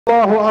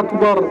الله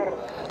أكبر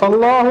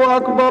الله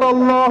أكبر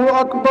الله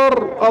أكبر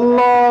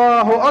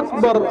الله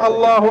أكبر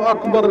الله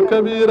أكبر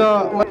كبيرا.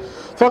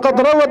 فقد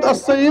روت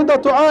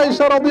السيدة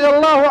عائشة رضي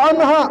الله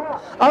عنها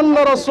أن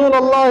رسول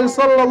الله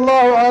صلى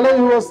الله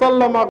عليه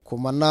وسلم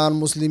kumanaan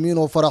muslimiin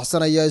oo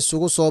faraxsan ayaa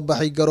isugu soo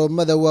baxay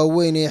garoomada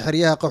waaweyn ee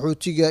xeryaha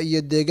qaxootiga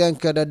iyo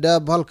deegaanka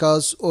dadaab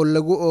halkaas oo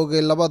lagu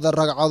oogay labada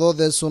ragcadood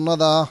ee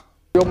sunnada ah.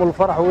 yawmul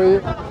farx weeye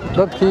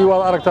dadkii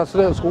waad aragtaa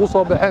sida iskugu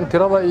soo baxeen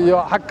tirada iyo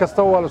xaq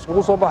kasta waa la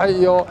iskugu soo baxay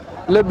iyo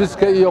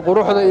labiska iyo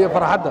quruxda iyo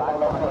farxadda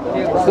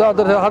sidaa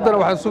darteed haddana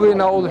waxaan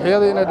sugaynaa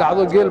udxiyada inay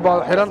dhacdo geel baa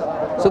xiran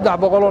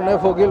 300 oo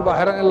neef oo geel baa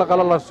xiran in la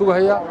qala la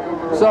sugaya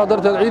sidaa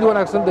darteed ciid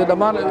wanaagsan ee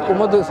dhammaan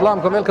ummadda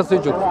islaamka meel kasta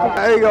joogto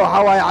ayga waxa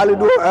waaye cali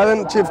dhuur aadan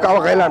chiefka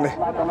waqaylaane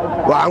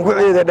waxaan ku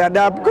ciiday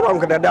dadaab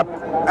garoonka dadaab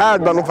aad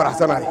baan u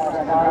faraxsanahay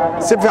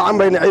si fiican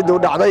bayna ciid u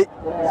dhacday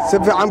si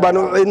fiican baan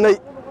u ciidnay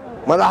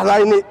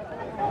madaxdayni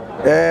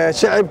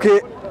shacabkii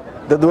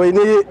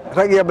dadweynihii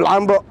rag iyo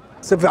bilcaanbo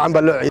si fiican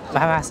baa loo ciiday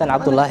maxamed xasan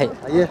cabdullaahi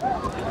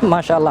ma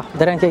sha Allah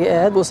dareenkayga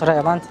aad u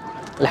sareeya maanta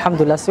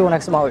alxamdulillah si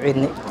wanaagsan ma u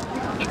ciidnay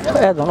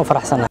aad baan u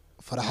faraxsanahay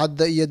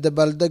farxadda iyo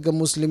dabaaldega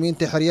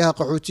muslimiinta xeryaha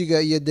qaxootiga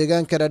iyo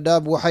deegaanka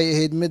dadaab waxay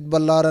ahayd mid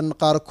ballaaran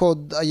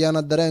qaarkood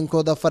ayaana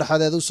dareenkooda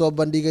farxadeed u soo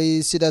bandhigay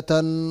sida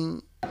tan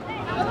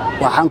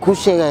waxaan ku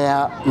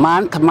sheegayaa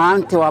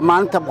maanta waa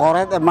maanta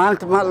qoreed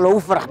maanta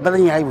loogu farax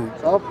badan yahay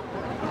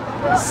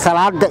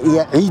salaada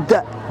iyo ciida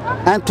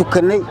aan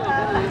tukanay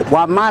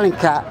waa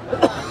maalinka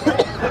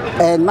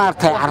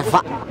maartay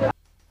Carafa.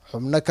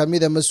 xubno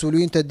kamida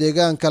masuliyinta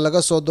deegaanka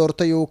laga soo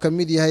doortay oo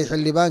kamid yahay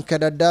xildhibaanka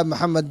dadaab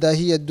maxamed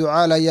daahiya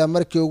ducaal ayaa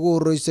markii ugu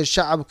horeysay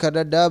shacabka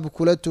dadaab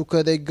kula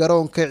tukaday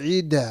garoonka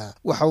ciida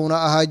waxauna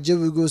ahaa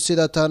jawigu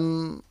sida tan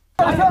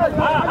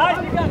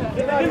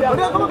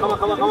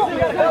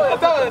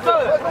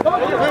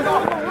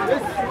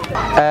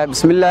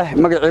بسم الله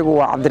magacaygu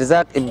waa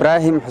Cabdirasaaq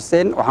Ibrahim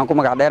Xuseen waxaan ku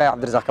magac dheeray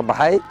Cabdirasaaq ka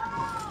baxay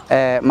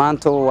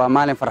maanta waa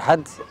maalin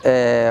farxad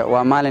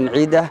waa maalin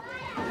ciid ah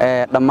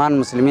dhammaan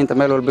muslimiinta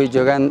meel walba ay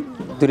joogaan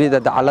dunida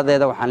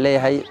dacaladeeda waxaan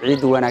leeyahay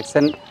ciid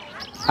wanaagsan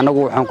anagu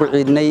waxaan ku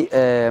ciidnay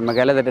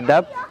magaalada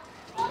Dadaab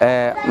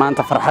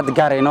maanta farxad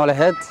gaar ay noo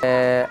lahayd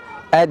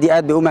aad iyo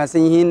aad bay u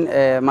mahadsan yihiin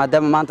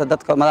maadaama maanta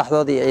dadka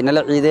madaxdoodii ay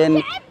nala ciideen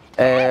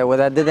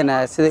wadaadadana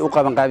siday u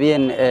qaban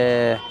qaabiyeen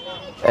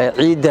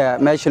ciida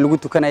meesha lagu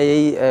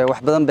tukanayay wax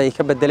badan bay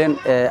ka bedeleen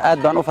aad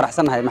baan u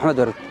faraxsanahay maxamed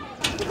warad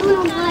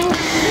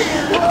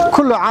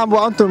كل عام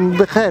وأنتم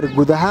بخير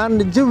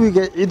جودهان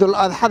جوي عيد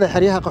الأضحى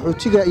حريها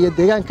قحوتيga iyo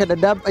deegaanka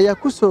dadaab ayaa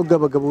ku soo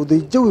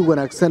gabagabowday jawi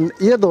wanaagsan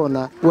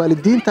iyadoona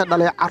waalidiinta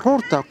dhalay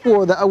caruurta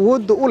kuwooda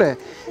awood u leh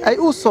ay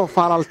u soo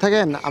faalal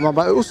tageen ama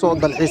ay u soo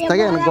dalxiis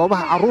tageen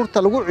goobaha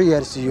caruurta lagu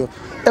ciyaarsiyo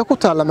ee ku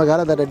taala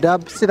magaalada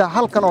dadaab sida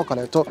halkan oo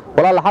kaleeto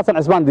walaal xasan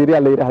cismaan diiriya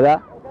la yiraahdaa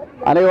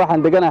aniga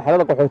waxaan deganahay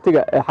xerada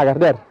qaxootiga ee xagar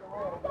dheer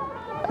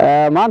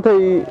maanta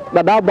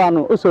dadaab baan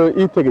u soo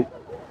ii tagay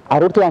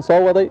caruurtii aan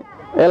soo waday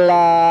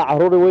ilaa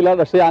caruur wiilal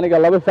dhashay aniga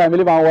laba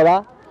family baan wadaa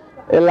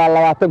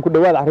ilaa 20 ku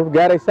dhawaad caruur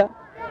gaaraysa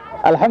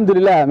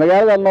alxamdulillah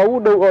magaalada noogu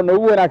dhow oo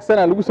noogu wanaagsan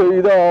lagu soo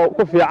iido oo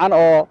ku fiican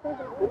oo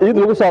ciid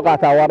lagu soo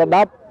qaataa waa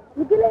dadaab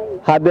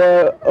hadee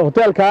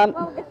hotelkan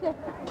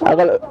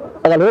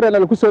aqal horena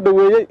lagu soo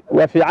dhaweeyay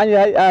waa fiican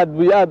yahay aad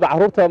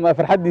caruurta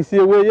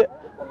farxadiisa weeye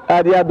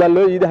aad iyo aad baa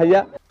loo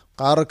iidahayaa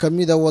qaar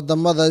kamida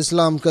wadamada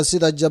islaamka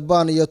sida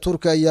Japan iyo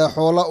Turkiga ayaa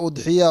xoola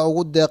udxiya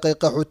ugu deeqay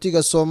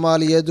qaxootiga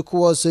Soomaaliyeed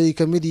kuwaas ay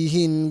kamid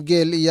yihiin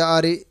geel iyo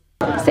ari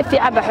si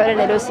fiican ba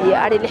xoolana loo siiyay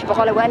ari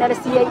 600 waana la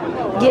siiyay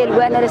geel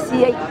waana la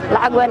siiyay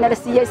lacag waana la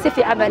siiyay si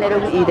fiican baa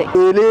loogu iiday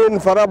ilin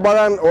fara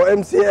badan oo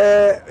MCA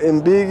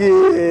MBG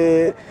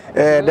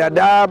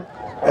Dadaab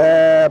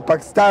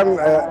Pakistan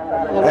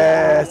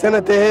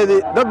sanadheedi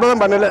dad badan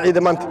baa nala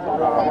ciiday maanta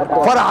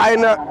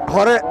faraxayna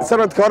hore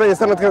sanadka hore iyo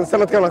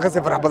sanadkan ka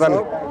sii farax badan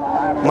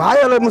maxaa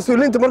yeelay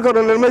masuliyinta markii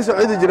hore ma soo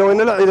ciidi jireen way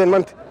nala ciideen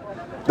maanta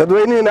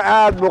dadweynihiina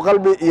aad buu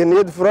qalbi iyo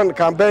niyad furan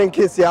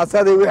campaign-kii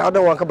siyaasadii wixii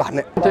dhan waan ka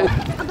baxnay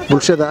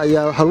bulshada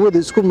ayaa halwada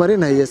isku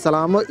marinaya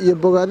salaamo iyo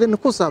bogaadin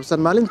ku saabsan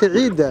maalinta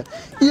ciida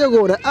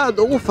iyagoona aad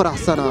ugu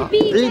faraxsanaa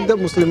ciida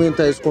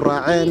muslimiinta isku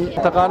raaceen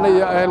taqaanay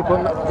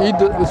ahelkon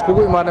ciida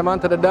iskugu imaanay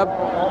maanta dadaab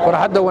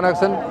farxadda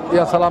wanaagsan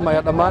iyo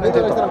salaamaya dhammaan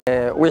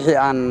wixii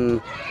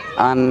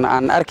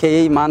aan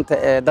arkayay maanta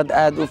dad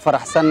aad u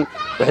faraxsan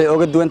waxay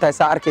uga duwan tahay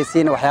saa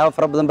arkaysiin waxyaabo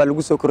fara badan baa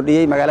lagu soo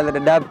kordhiyay magaalada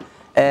dadaab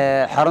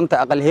xarunta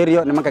aqal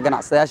heriyo nimanka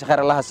ganacsadayaasha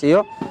khayr Allah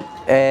siiyo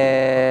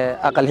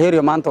aqal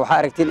heriyo maanta waxa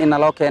aragtiin in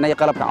loo keenay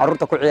qalabka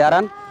caruurta ku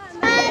ciyaaraan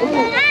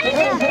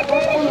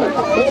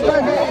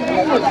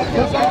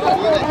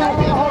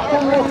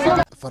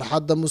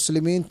farxadda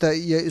muslimiinta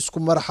iyo isku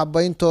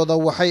marxabayntooda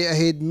waxay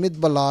ahayd mid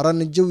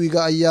ballaaran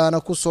jawiga ayaana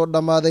ku soo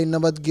dhamaaday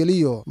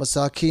nabadgeliyo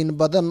masaakiin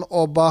badan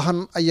oo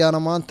baahan ayaana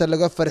maanta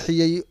laga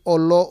farxiyay oo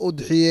loo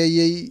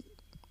udxiyeeyay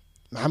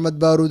maxamed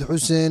baaruud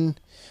xuseen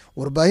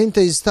warbaahinta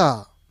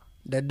Sidee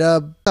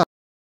dadaab